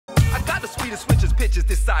suite of switches, pitches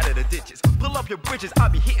this side of the ditches. Pull up your bridges, I'll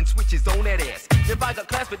be hitting switches on that ass. If I got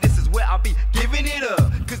class, but this is where I'll be giving it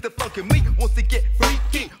up. Cause the funkin' me wants to get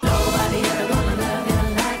freaky. Nobody ever gonna love you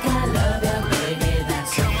like I love you, baby.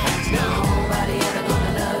 That's come on, nobody ever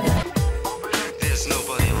gonna love you. There's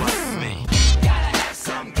nobody like me. Gotta have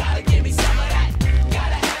some, gotta give me some of that.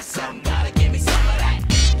 Gotta have some, gotta give me some of that.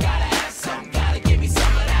 Gotta have some, gotta give me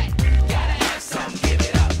some of that. Gotta have some, give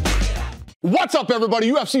it up, give it up. What's up, everybody?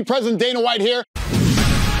 UFC President Dana White here.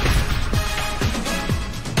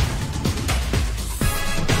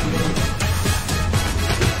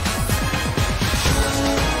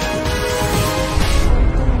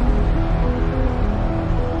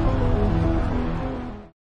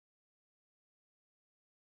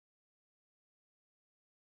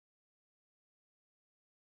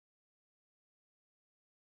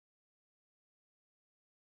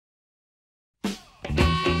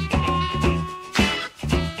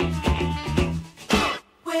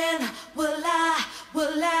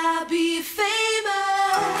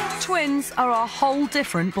 Twins are a whole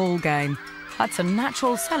different ball game. That's a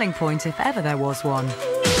natural selling point if ever there was one.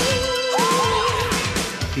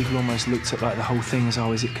 People almost looked at like the whole thing as,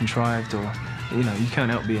 oh, is it contrived, or, you know, you can't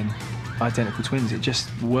help being identical twins. It just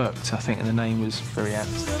worked, I think, and the name was very apt.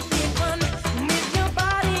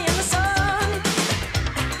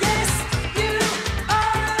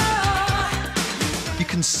 You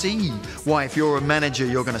can see why, if you're a manager,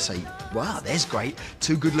 you're going to say, wow, there's great.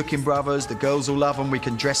 Two good-looking brothers, the girls will love them, we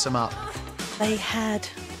can dress them up. They had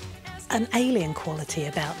an alien quality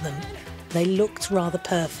about them. They looked rather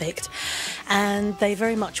perfect, and they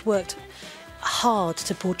very much worked hard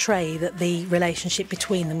to portray that the relationship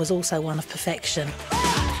between them was also one of perfection.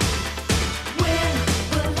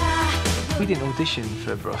 We didn't audition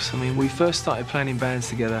for Bros. I mean, we first started playing in bands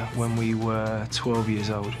together when we were 12 years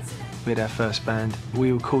old. We had our first band.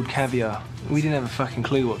 We were called Caviar. We didn't have a fucking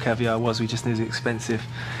clue what caviar was, we just knew it was expensive.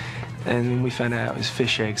 And when we found out it was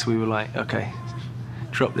fish eggs, we were like, okay,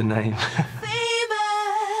 drop the name.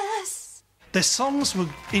 Their songs were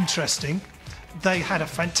interesting, they had a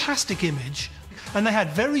fantastic image, and they had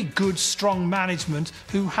very good, strong management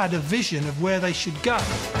who had a vision of where they should go.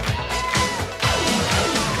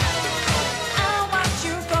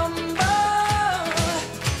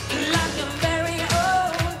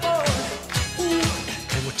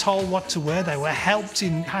 Told what to wear, they were helped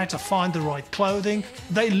in how to find the right clothing.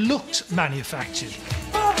 They looked manufactured.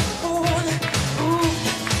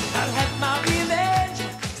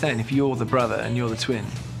 Then if you're the brother and you're the twin,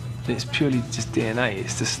 it's purely just DNA,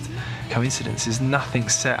 it's just coincidence, there's nothing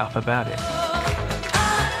set up about it.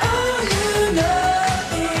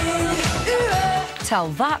 Tell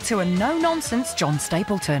that to a no-nonsense John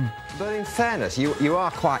Stapleton. But in fairness, you are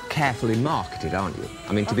quite carefully marketed, aren't you?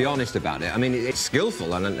 I mean, to be honest about it, I mean, it's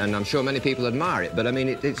skillful, and I'm sure many people admire it, but I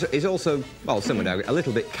mean, it's also, well, some would argue, a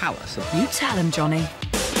little bit callous. You tell him, Johnny.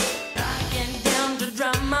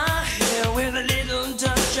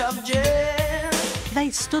 They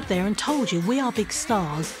stood there and told you, we are big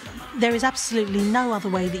stars. There is absolutely no other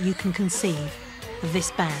way that you can conceive of this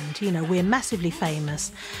band. You know, we're massively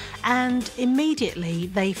famous. And immediately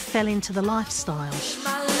they fell into the lifestyle.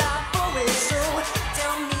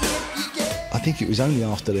 I think it was only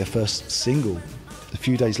after their first single, a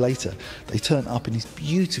few days later, they turned up in these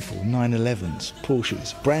beautiful 911s,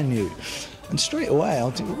 Porsches, brand new. And straight away, I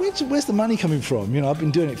think, where's the money coming from? You know, I've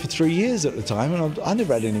been doing it for 3 years at the time, and I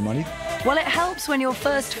never had any money. Well, it helps when your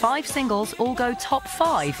first 5 singles all go top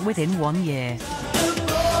 5 within 1 year.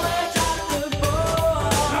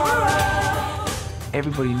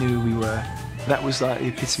 Everybody knew we were. That was like the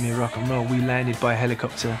epitome of rock and roll. We landed by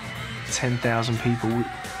helicopter, 10,000 people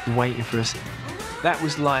waiting for us. That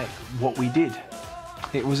was like what we did.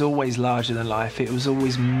 It was always larger than life. It was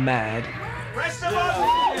always mad.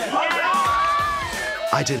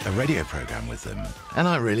 I did a radio program with them, and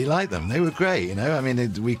I really liked them. They were great, you know. I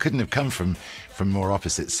mean, we couldn't have come from more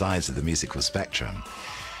opposite sides of the musical spectrum.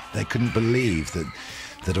 They couldn't believe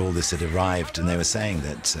that all this had arrived, and they were saying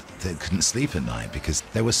that they couldn't sleep at night because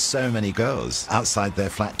there were so many girls outside their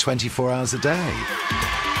flat 24 hours a day.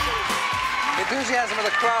 The enthusiasm of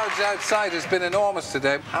the crowds outside has been enormous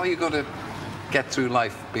today. How are you going to get through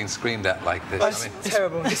life being screamed at like this? It's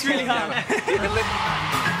terrible. It's really hard.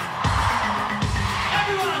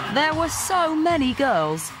 There were so many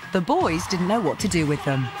girls, the boys didn't know what to do with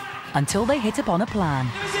them until they hit upon a plan.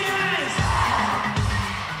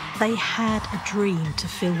 They had a dream to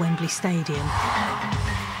fill Wembley Stadium.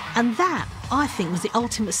 And that, I think, was the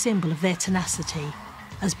ultimate symbol of their tenacity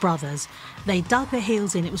as brothers. They dug their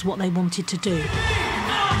heels in, it was what they wanted to do.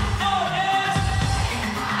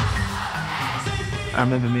 I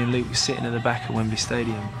remember me and Luke were sitting at the back of Wembley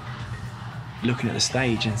Stadium looking at the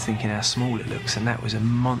stage and thinking how small it looks, and that was a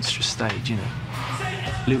monstrous stage, you know.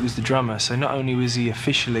 Luke was the drummer, so not only was he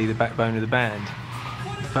officially the backbone of the band,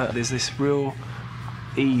 but there's this real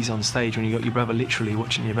ease on stage when you got your brother literally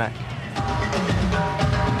watching your back.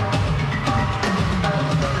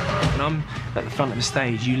 When I'm at the front of the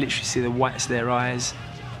stage, you literally see the whites of their eyes.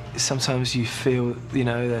 Sometimes you feel, you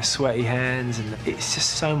know, their sweaty hands, and it's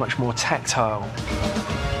just so much more tactile.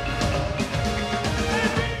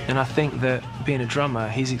 And I think that being a drummer,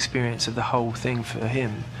 his experience of the whole thing for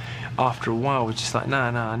him, after a while, was just like, no,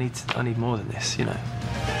 I need more than this, you know.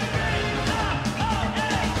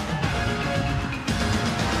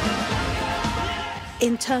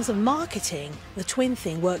 In terms of marketing, the twin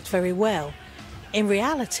thing worked very well. In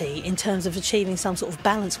reality, in terms of achieving some sort of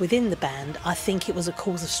balance within the band, I think it was a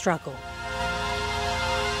cause of struggle.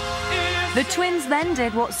 The twins then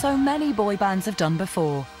did what so many boy bands have done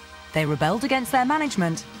before. They rebelled against their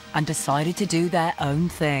management and decided to do their own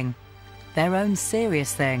thing. Their own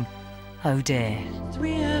serious thing. Oh dear.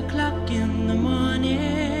 3 o'clock in the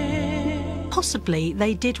morning. Possibly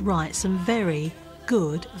they did write some very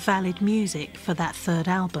good, valid music for that third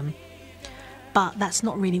album. But that's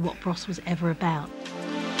not really what Bros was ever about.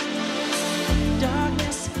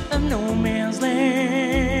 Darkness of no man's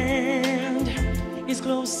land is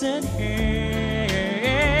close at hand.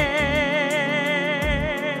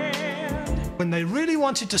 When they really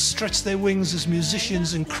wanted to stretch their wings as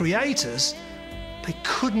musicians and creators, they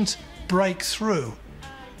couldn't break through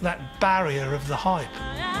that barrier of the hype.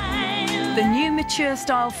 The new mature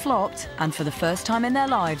style flopped, and for the first time in their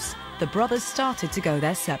lives, the brothers started to go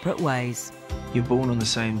their separate ways. You're born on the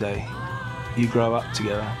same day, you grow up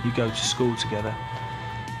together, you go to school together,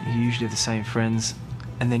 you usually have the same friends,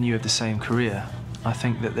 and then you have the same career. I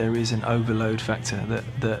think that there is an overload factor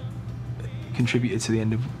that contributed to the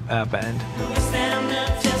end of our band.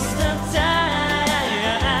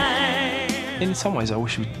 In some ways I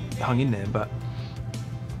wish we hung in there, but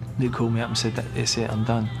Luke called me up and said, that's it, I'm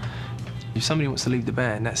done. If somebody wants to leave the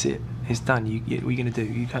band, that's it, it's done. What are you going to do?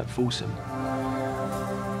 You can't force them.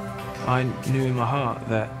 I knew in my heart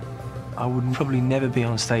that I would probably never be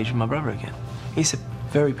on stage with my brother again. It's a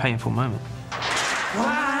very painful moment.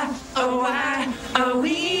 Why, oh why are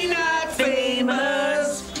we not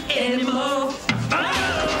famous anymore?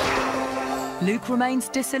 Luke remains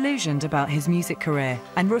disillusioned about his music career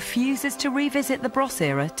and refuses to revisit the Bros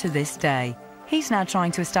era to this day. He's now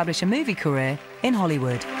trying to establish a movie career in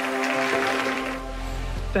Hollywood.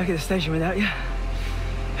 Back at the station without you.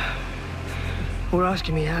 Or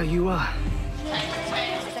asking me how you are.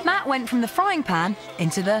 Matt went from the frying pan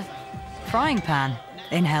into the frying pan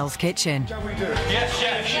in Hell's Kitchen. Yes,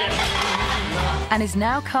 yes, yes. And is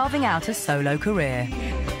now carving out a solo career.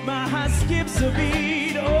 My heart skips a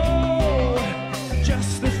beat, oh,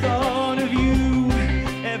 just the thought of you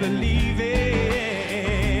ever leaving.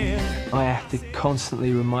 I have to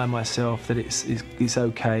constantly remind myself that it's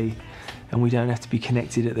okay and we don't have to be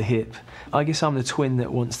connected at the hip. I guess I'm the twin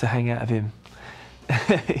that wants to hang out of him.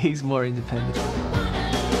 He's more independent.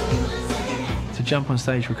 To jump on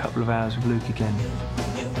stage for a couple of hours with Luke again,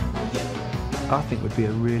 I think would be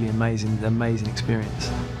a really amazing experience.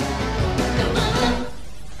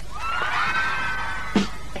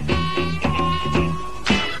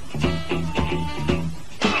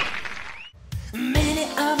 Many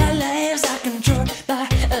of our lives are controlled by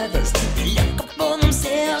others. They look up for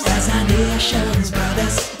themselves as our nation's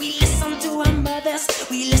brothers. We listen to our mothers,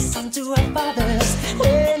 we listen to our fathers.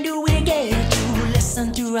 When do we get to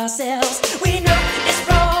listen to ourselves? We know it's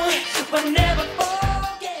wrong, but never